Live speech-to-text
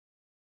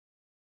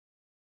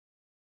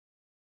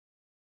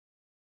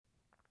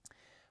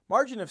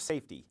Margin of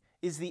safety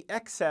is the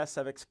excess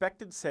of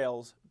expected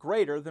sales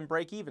greater than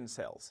break-even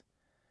sales.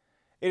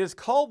 It is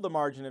called the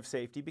margin of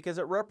safety because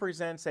it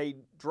represents a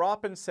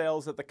drop in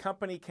sales that the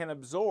company can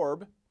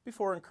absorb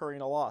before incurring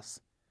a loss.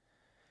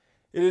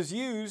 It is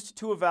used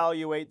to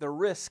evaluate the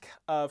risk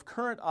of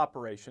current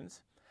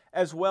operations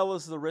as well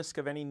as the risk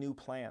of any new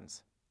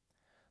plans.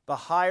 The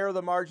higher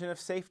the margin of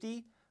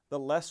safety, the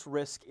less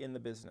risk in the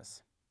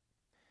business.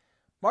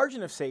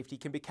 Margin of safety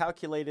can be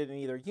calculated in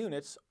either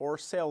units or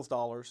sales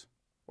dollars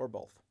or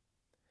both.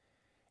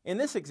 In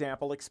this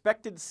example,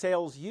 expected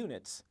sales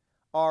units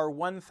are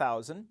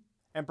 1,000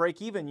 and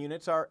break-even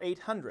units are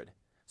 800,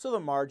 so the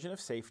margin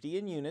of safety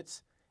in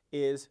units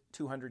is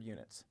 200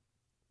 units.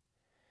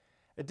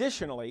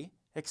 Additionally,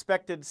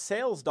 expected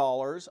sales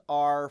dollars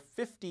are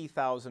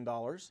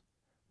 $50,000,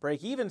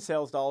 break-even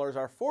sales dollars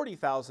are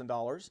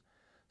 $40,000,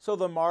 so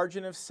the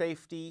margin of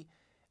safety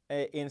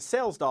in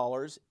sales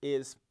dollars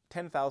is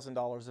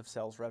 $10,000 of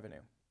sales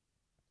revenue.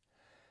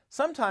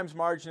 Sometimes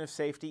margin of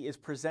safety is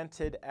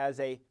presented as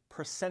a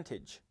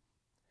percentage.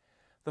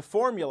 The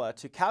formula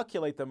to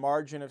calculate the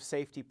margin of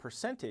safety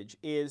percentage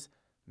is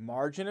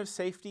margin of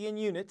safety in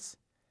units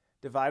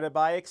divided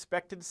by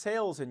expected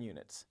sales in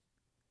units.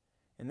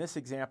 In this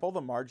example,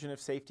 the margin of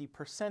safety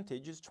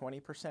percentage is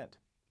 20%.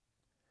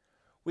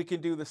 We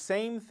can do the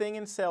same thing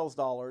in sales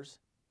dollars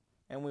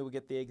and we will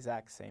get the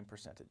exact same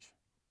percentage.